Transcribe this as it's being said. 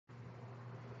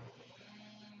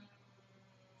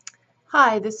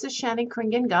Hi, this is Shannon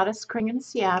Kringen, Goddess KRING in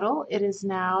Seattle. It is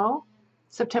now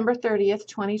September 30th,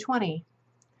 2020.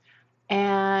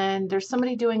 And there's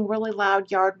somebody doing really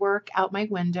loud yard work out my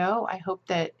window. I hope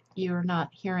that you're not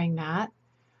hearing that.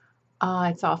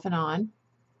 It's off and on.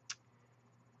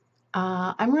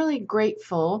 I'm really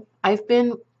grateful. I've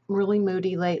been really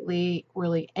moody lately,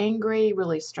 really angry,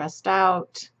 really stressed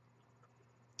out.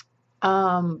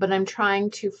 But I'm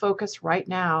trying to focus right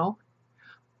now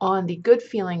on the good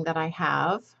feeling that I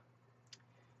have.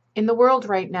 In the world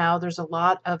right now, there's a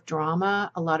lot of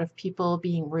drama, a lot of people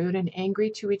being rude and angry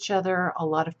to each other, a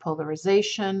lot of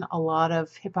polarization, a lot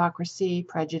of hypocrisy,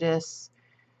 prejudice,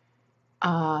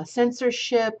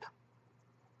 censorship,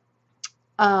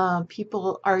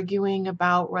 people arguing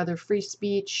about whether free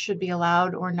speech should be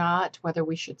allowed or not, whether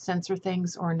we should censor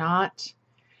things or not.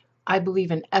 I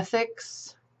believe in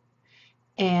ethics.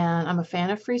 And I'm a fan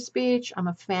of free speech. I'm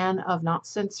a fan of not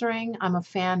censoring. I'm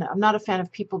not a fan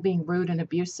of people being rude and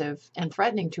abusive and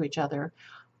threatening to each other.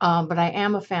 But I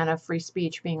am a fan of free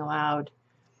speech being allowed.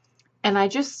 And I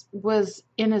just was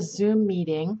in a Zoom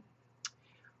meeting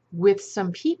with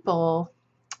some people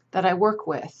that I work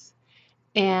with.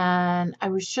 And I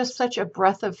was just such a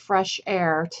breath of fresh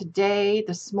air.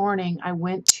 This morning, I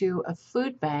went to a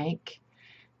food bank.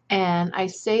 And I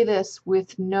say this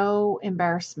with no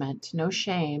embarrassment, no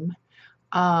shame.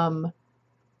 I'm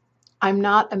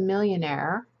not a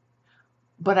millionaire,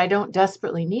 but I don't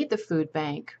desperately need the food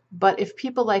bank. But if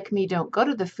people like me don't go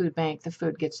to the food bank, the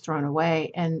food gets thrown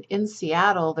away. And in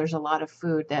Seattle, there's a lot of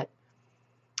food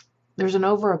there's an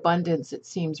overabundance, it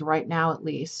seems right now at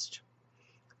least,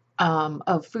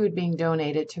 of food being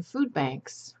donated to food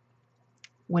banks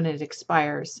when it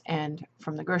expires and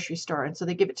from the grocery store. And so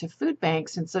they give it to food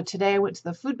banks. And so today I went to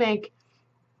the food bank.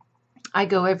 I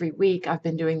go every week. I've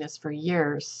been doing this for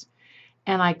years.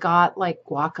 And I got like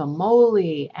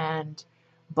guacamole and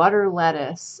butter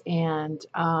lettuce. And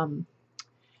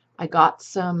I got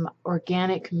some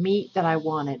organic meat that I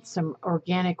wanted, some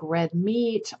organic red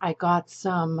meat. I got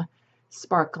some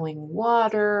sparkling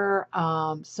water,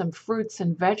 some fruits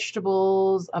and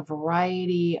vegetables, a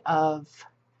variety of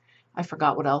I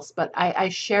forgot what else, but I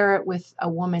share it with a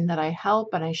woman that I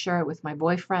help, and I share it with my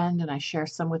boyfriend, and I share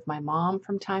some with my mom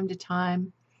from time to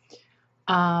time.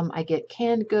 I get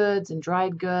canned goods and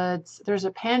dried goods. There's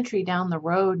a pantry down the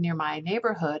road near my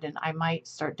neighborhood, and I might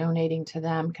start donating to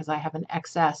them because I have an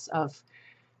excess of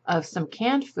some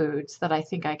canned foods that I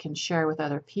think I can share with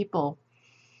other people.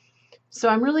 So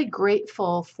I'm really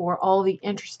grateful for all the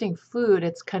interesting food.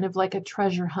 It's kind of like a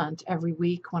treasure hunt every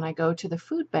week when I go to the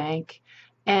food bank.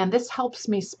 And this helps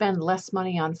me spend less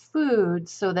money on food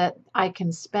so that I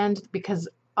can spend, because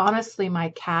honestly, my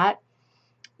cat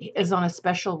is on a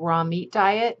special raw meat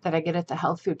diet that I get at the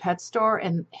health food pet store,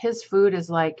 and his food is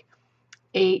like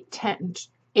 $8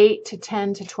 to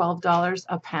 $10 to $12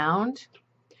 a pound.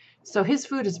 So his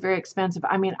food is very expensive.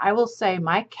 I mean, I will say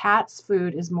my cat's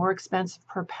food is more expensive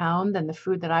per pound than the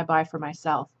food that I buy for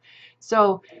myself.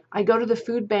 So I go to the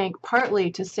food bank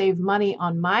partly to save money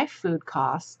on my food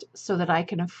cost so that I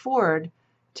can afford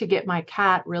to get my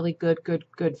cat really good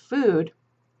food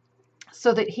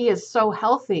so that he is so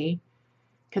healthy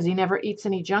because he never eats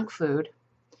any junk food,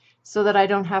 so that I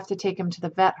don't have to take him to the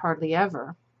vet hardly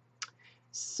ever.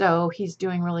 So he's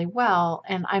doing really well.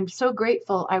 And I'm so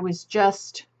grateful.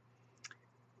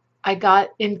 I got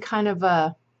in kind of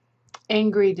a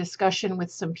angry discussion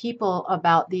with some people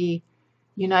about the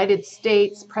United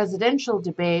States presidential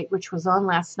debate, which was on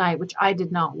last night, which I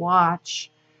did not watch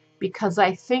because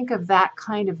I think of that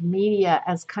kind of media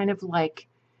as kind of like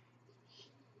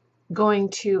going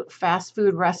to a fast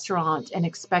food restaurant and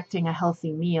expecting a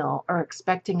healthy meal or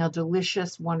expecting a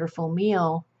delicious, wonderful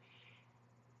meal.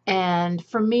 And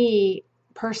for me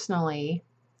personally,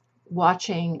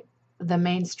 watching the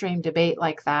mainstream debate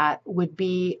like that would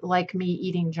be like me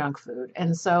eating junk food.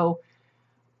 And so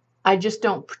I just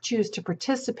don't choose to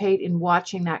participate in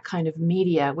watching that kind of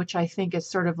media, which I think is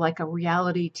sort of like a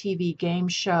reality TV game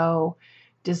show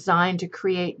designed to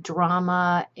create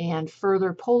drama and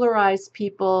further polarize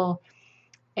people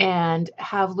and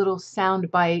have little sound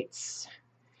bites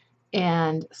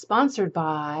and sponsored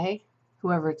by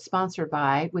whoever it's sponsored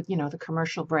by with, the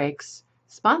commercial breaks.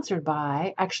 Sponsored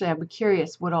by, actually, I'd be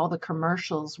curious what all the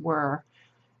commercials were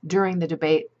during the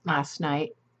debate last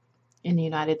night in the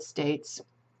United States.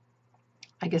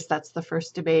 I guess that's the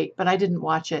first debate, but I didn't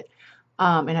watch it,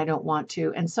 and I don't want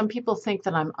to. And some people think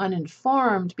that I'm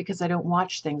uninformed because I don't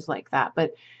watch things like that.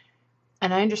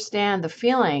 And I understand the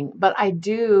feeling, but I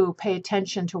do pay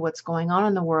attention to what's going on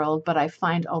in the world, but I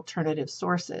find alternative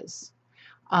sources.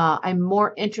 I'm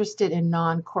more interested in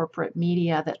non-corporate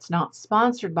media that's not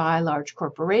sponsored by large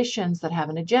corporations that have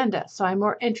an agenda. So I'm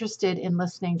more interested in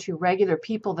listening to regular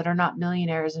people that are not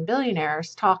millionaires and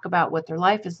billionaires talk about what their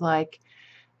life is like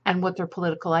and what their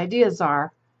political ideas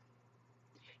are.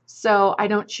 So I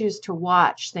don't choose to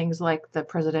watch things like the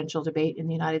presidential debate in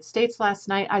the United States last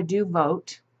night. I do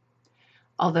vote,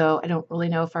 although I don't really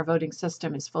know if our voting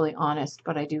system is fully honest,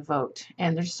 but I do vote.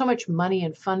 And there's so much money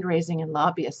and fundraising and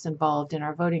lobbyists involved in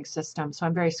our voting system, so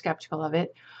I'm very skeptical of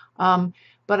it.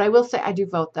 But I will say I do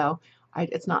vote, though.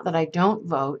 It's not that I don't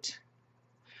vote,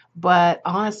 but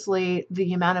honestly,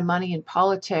 the amount of money in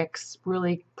politics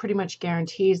really pretty much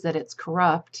guarantees that it's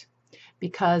corrupt,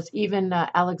 because even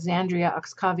Alexandria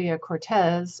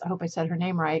Ocasio-Cortez, I hope I said her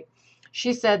name right,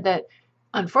 she said that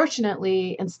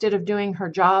unfortunately, instead of doing her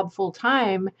job full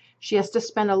time, she has to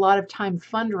spend a lot of time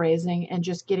fundraising and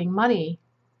just getting money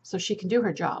so she can do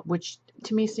her job, which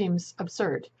to me seems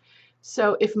absurd.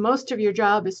 So if most of your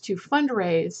job is to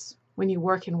fundraise when you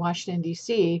work in Washington,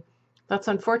 D.C., that's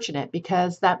unfortunate,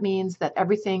 because that means that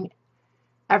everything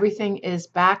is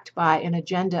backed by an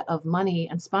agenda of money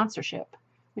and sponsorship,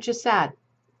 which is sad.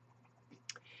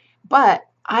 But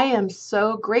I am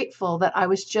so grateful that I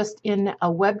was just in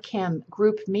a webcam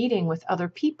group meeting with other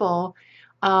people,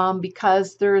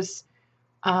 because there's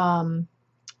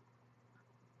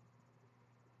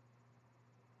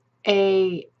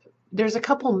a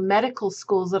couple medical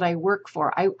schools that I work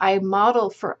for. I model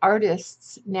for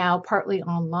artists now, partly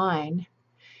online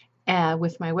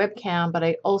with my webcam, but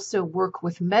I also work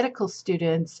with medical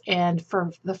students, and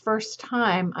for the first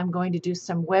time I'm going to do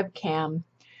some webcam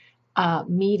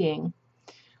meeting.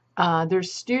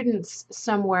 There's students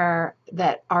somewhere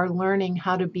that are learning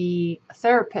how to be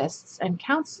therapists and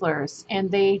counselors, and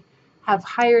they have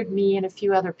hired me and a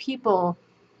few other people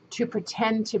to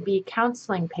pretend to be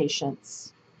counseling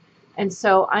patients. And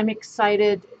so I'm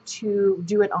excited to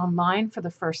do it online for the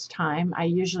first time. I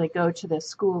usually go to the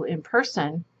school in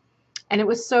person, and it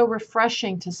was so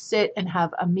refreshing to sit and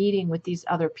have a meeting with these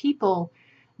other people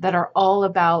that are all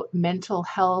about mental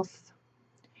health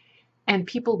and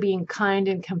people being kind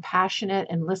and compassionate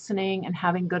and listening and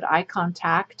having good eye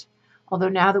contact. Although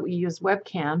now that we use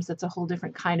webcams, it's a whole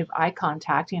different kind of eye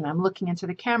contact. And I'm looking into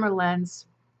the camera lens,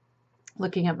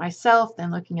 looking at myself, then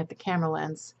looking at the camera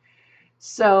lens.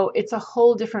 So it's a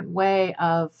whole different way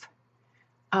of,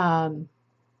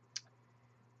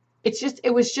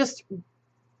 it was just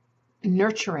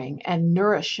nurturing and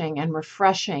nourishing and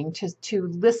refreshing to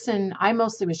listen. I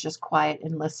mostly was just quiet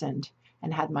and listened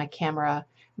and had my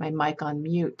mic on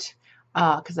mute,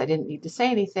 because I didn't need to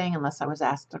say anything unless I was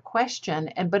asked a question.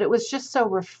 But it was just so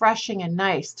refreshing and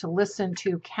nice to listen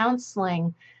to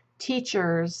counseling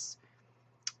teachers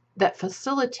that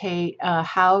facilitate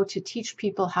how to teach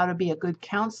people how to be a good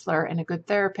counselor and a good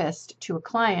therapist to a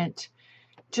client,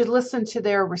 to listen to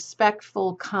their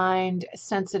respectful, kind,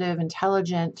 sensitive,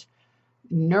 intelligent,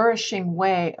 nourishing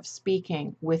way of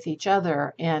speaking with each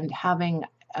other and having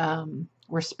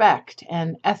respect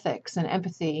and ethics and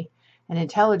empathy and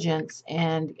intelligence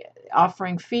and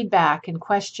offering feedback and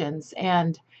questions.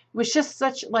 And it was just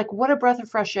such, like, what a breath of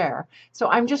fresh air. So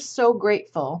I'm just so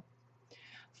grateful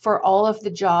for all of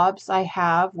the jobs I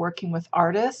have working with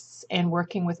artists and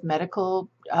working with medical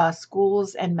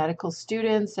schools and medical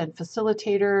students and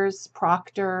facilitators,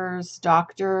 proctors,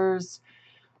 doctors,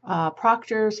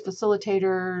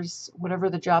 facilitators, whatever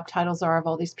the job titles are of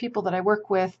all these people that I work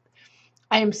with.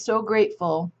 I am so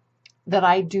grateful that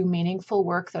I do meaningful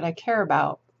work that I care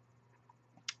about.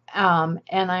 And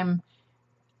I'm,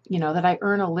 that I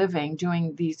earn a living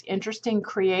doing these interesting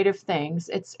creative things.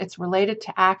 It's related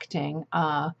to acting,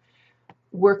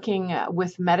 working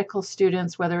with medical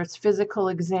students, whether it's physical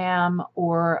exam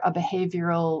or a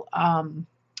behavioral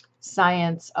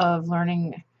science of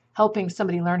helping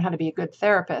somebody learn how to be a good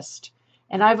therapist.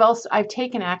 And I've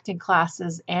taken acting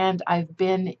classes, and I've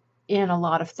been in a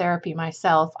lot of therapy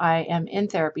myself. I am in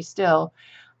therapy still,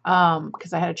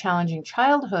 because I had a challenging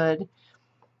childhood,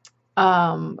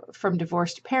 from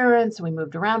divorced parents, and we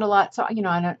moved around a lot. So, and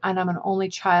I'm an only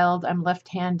child. I'm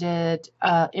left-handed,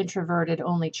 introverted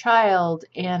only child,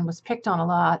 and was picked on a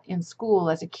lot in school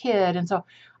as a kid. And so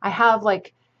I have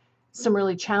some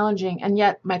really challenging, and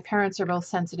yet my parents are both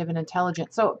sensitive and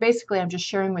intelligent. So basically, I'm just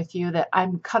sharing with you that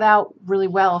I'm cut out really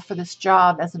well for this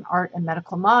job as an art and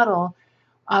medical model,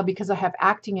 because I have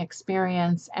acting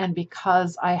experience, and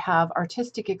because I have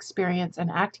artistic experience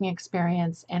and acting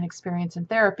experience and experience in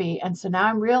therapy. And so now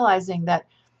I'm realizing that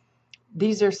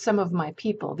these are some of my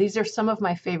people. These are some of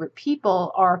my favorite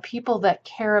people, are people that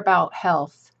care about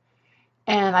health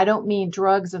And I don't mean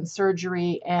drugs and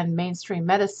surgery and mainstream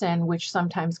medicine, which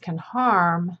sometimes can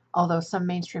harm, although some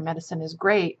mainstream medicine is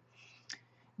great.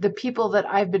 The people that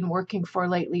I've been working for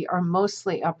lately are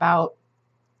mostly about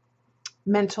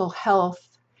mental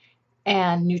health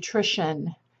and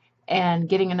nutrition and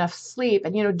getting enough sleep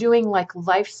and, doing like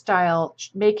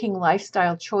making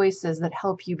lifestyle choices that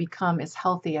help you become as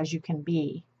healthy as you can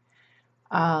be.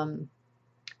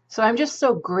 So I'm just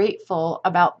so grateful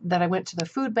about that. I went to the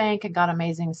food bank and got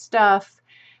amazing stuff.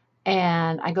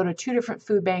 And I go to 2 different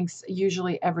food banks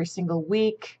usually every single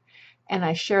week. And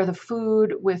I share the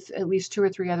food with at least 2 or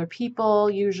 3 other people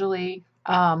usually.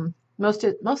 Most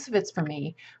of it's for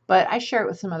me, but I share it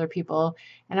with some other people.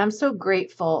 And I'm so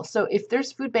grateful. So if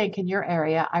there's food bank in your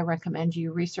area, I recommend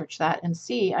you research that and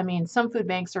see. I mean, some food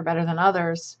banks are better than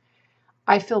others.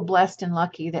 I feel blessed and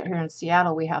lucky that here in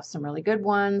Seattle we have some really good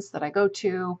ones that I go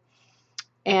to.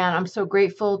 And I'm so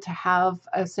grateful to have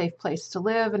a safe place to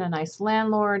live and a nice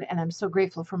landlord. And I'm so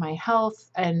grateful for my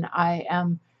health. And I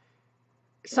am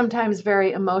sometimes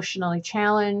very emotionally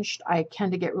challenged. I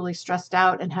tend to get really stressed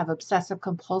out and have obsessive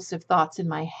compulsive thoughts in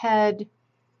my head.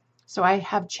 So I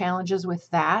have challenges with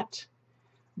that.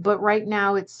 But right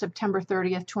now it's September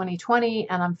 30th, 2020,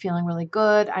 and I'm feeling really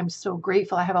good. I'm so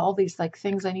grateful. I have all these like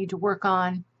things I need to work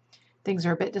on. Things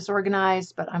are a bit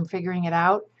disorganized, but I'm figuring it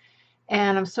out.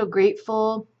 And I'm so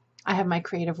grateful. I have my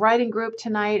creative writing group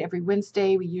tonight. Every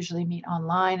Wednesday, we usually meet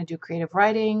online and do creative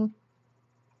writing.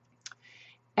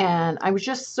 And I was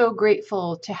just so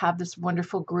grateful to have this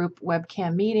wonderful group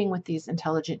webcam meeting with these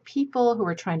intelligent people who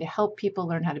are trying to help people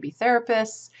learn how to be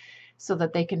therapists so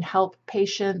that they can help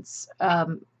patients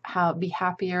be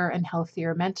happier and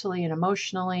healthier mentally and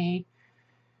emotionally.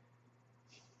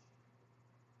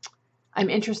 I'm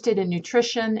interested in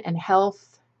nutrition and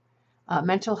health,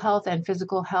 mental health and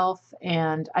physical health,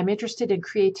 and I'm interested in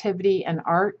creativity and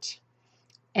art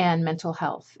and mental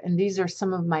health. And these are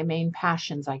some of my main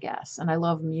passions, I guess. And I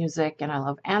love music and I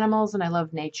love animals and I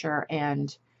love nature.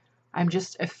 And I'm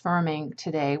just affirming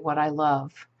today what I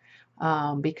love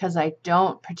because I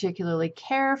don't particularly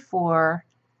care for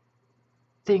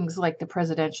things like the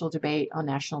presidential debate on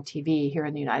national TV here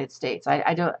in the United States.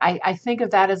 I think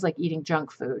of that as like eating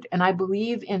junk food. And I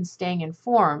believe in staying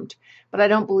informed, but I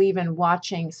don't believe in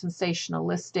watching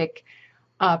sensationalistic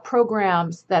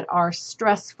programs that are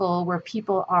stressful, where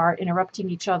people are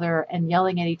interrupting each other and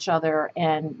yelling at each other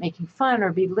and making fun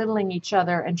or belittling each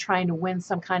other and trying to win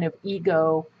some kind of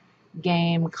ego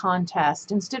game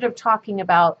contest instead of talking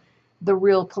about the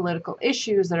real political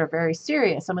issues that are very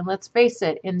serious. I mean, let's face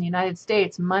it, in the United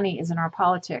States, money is in our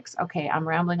politics. Okay, I'm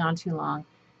rambling on too long.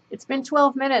 It's been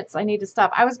 12 minutes. I need to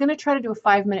stop. I was going to try to do a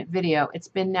 5-minute video. It's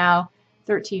been now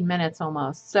 13 minutes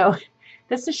almost. So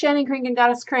this is Shannon Kringen,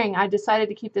 Goddess KRING. I decided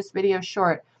to keep this video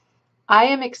short. I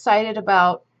am excited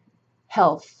about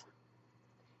health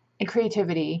and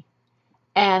creativity,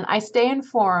 and I stay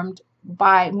informed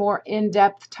by more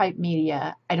in-depth type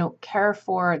media. I don't care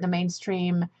for the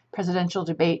mainstream presidential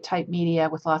debate type media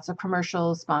with lots of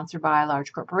commercials sponsored by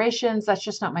large corporations. That's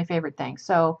just not my favorite thing.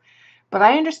 So, but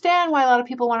I understand why a lot of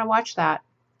people want to watch that.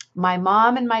 My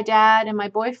mom and my dad and my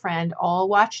boyfriend all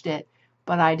watched it,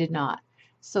 but I did not.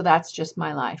 So that's just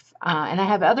my life. And I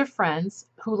have other friends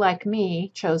who, like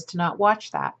me, chose to not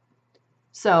watch that.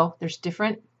 So there's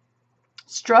different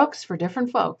strokes for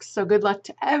different folks. So good luck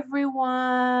to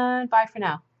everyone. Bye for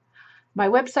now. My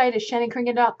website is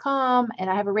shannonkringen.com, and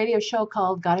I have a radio show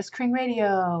called Goddess KRING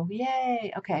Radio.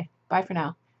 Yay. Okay. Bye for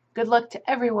now. Good luck to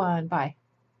everyone. Bye.